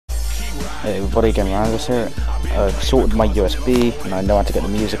Hey everybody, again Randus here. I've sorted my USB and I know how to get the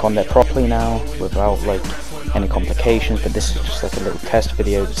music on there properly now without like any complications, but this is just like a little test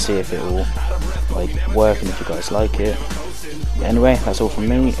video to see if it will like work and if you guys like it. Anyway, that's all from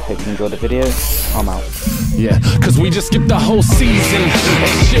me. Hope you enjoyed the video. I'm out. Yeah, cause we just skipped the whole season.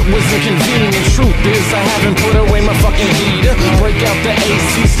 That shit was inconvenient. Truth is, I haven't put away my fucking heater. Break out the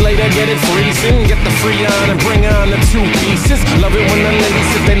AC Slater, get it freezing. Get the Freon and bring on the 2 pieces. Love it when the ladies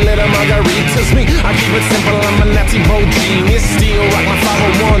sit they little margaritas. Me, I keep it simple, I'm a natty bro genius. Still rock my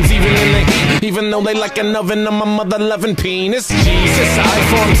 501s even in the heat. Even though they like an oven on my mother loving penis. Jesus,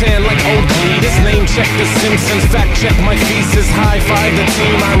 iPhone 10 like old Cletus. Name check the Simpsons, fact check my thesis. High five the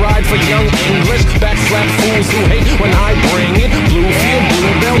team, I ride for young English. Backslap fools who hate when I bring it. Bluefield,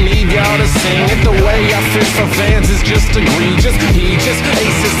 Bluebell, need y'all to sing it. The way I fish for fans is just egregious. He just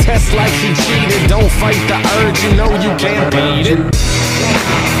aces test like he cheated. Don't fight the urge, you know you can't beat it.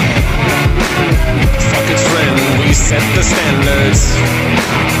 Fuck a trend, we set the standards.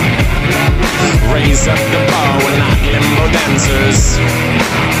 Raise up the bar, we're not limbo dancers.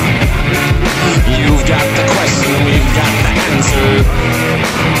 You've got the question, we've got the answer.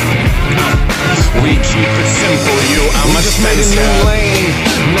 We keep it simple, I'm a just made a new lane.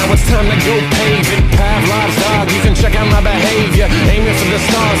 Now it's time to go pave it. Pavlov's dog, you can check out my behavior. Aiming for the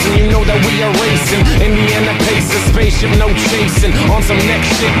stars and you know that we are racing. Indiana Pacers, spaceship, no chasing. On some next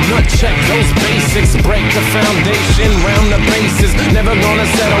shit, nut check those basics. Break the foundation, round the bases. Never gonna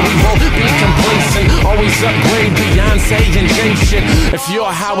settle, we won't be complacent. Always upgrade Beyonce and J shit. If you're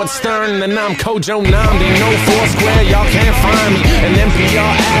Howard Stern, then I'm Kojo Namdi. No Foursquare, y'all can't find me. An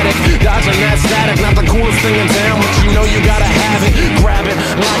NPR addict, dodging that static. Not the coolest thing in town, but you know you gotta have it. Grab it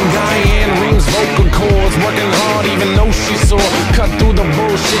like Diane Reeves vocal cords. Working hard even though she's sore. Cut through the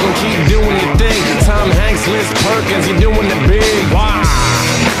bullshit and keep doing your thing. Tom Hanks, Liz Perkins, you're doing it big. Wow.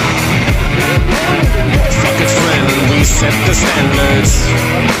 Fuck a trend, we set the standards.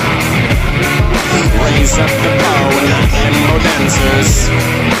 Raise up the bar, we're not limbo dancers.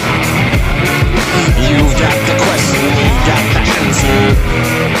 You've got the question, we've got the answer.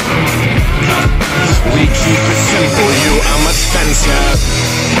 We keep it simple, I'm a Spencer.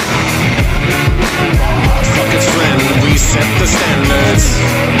 Fuck a trend, we set the standards.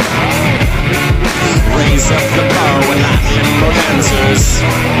 Raise up the bar, we're not limbo dancers.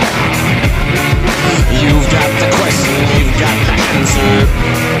 You've got the question, we've got the answer.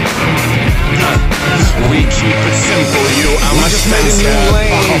 We keep it simple, I'm a just made a new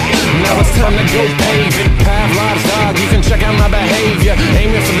lane. Now it's time to go pave it. Pavlov's dog, you can check out my behavior.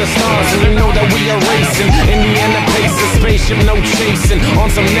 Aiming for the stars and you know that we are racing. Indiana Pacers, spaceship, no chasing. On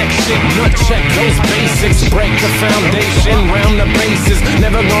some next shit, nut check those basics. Break the foundation, round the bases.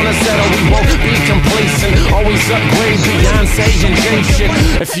 Never gonna settle, we won't be complacent. Always upgrade Beyonce and J shit.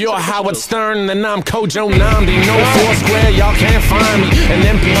 If you're Howard Stern, then I'm Kojo Namdi. No Foursquare, y'all can't find me. An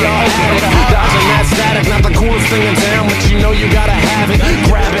NPR addict, dodging that static. Not the coolest thing in town, but you know you gotta have it.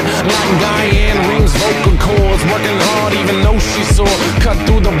 Grab it like Diane Reeves vocal cords. Working hard even though she's sore. Cut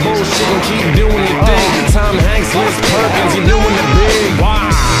through the bullshit and keep doing your thing. Tom Hanks, Liz Perkins, you're doing it big. Wow.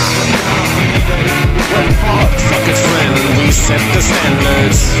 Fuck a trend, we set the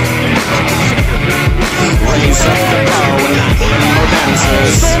standards. Raise up the bar, we're not limbo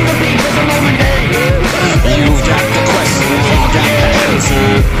dancers. You've got the question, we've got the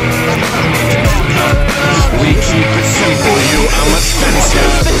answer. We keep it simple, I'm a Spencer.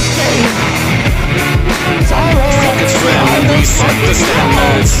 Fuck a trend, we set the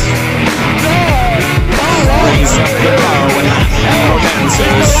standards. Raise up the bar, we're not limbo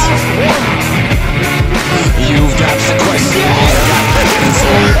dancers. You've got the question, we've got the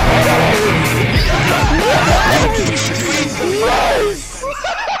answer.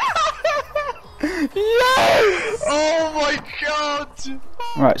 Yes! Oh my god!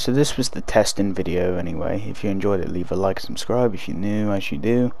 Right, so this was the testing video anyway. If you enjoyed it, leave a like and subscribe if you're new, as you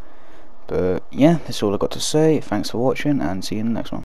do. But yeah, that's all I got to say. Thanks for watching and see you in the next one.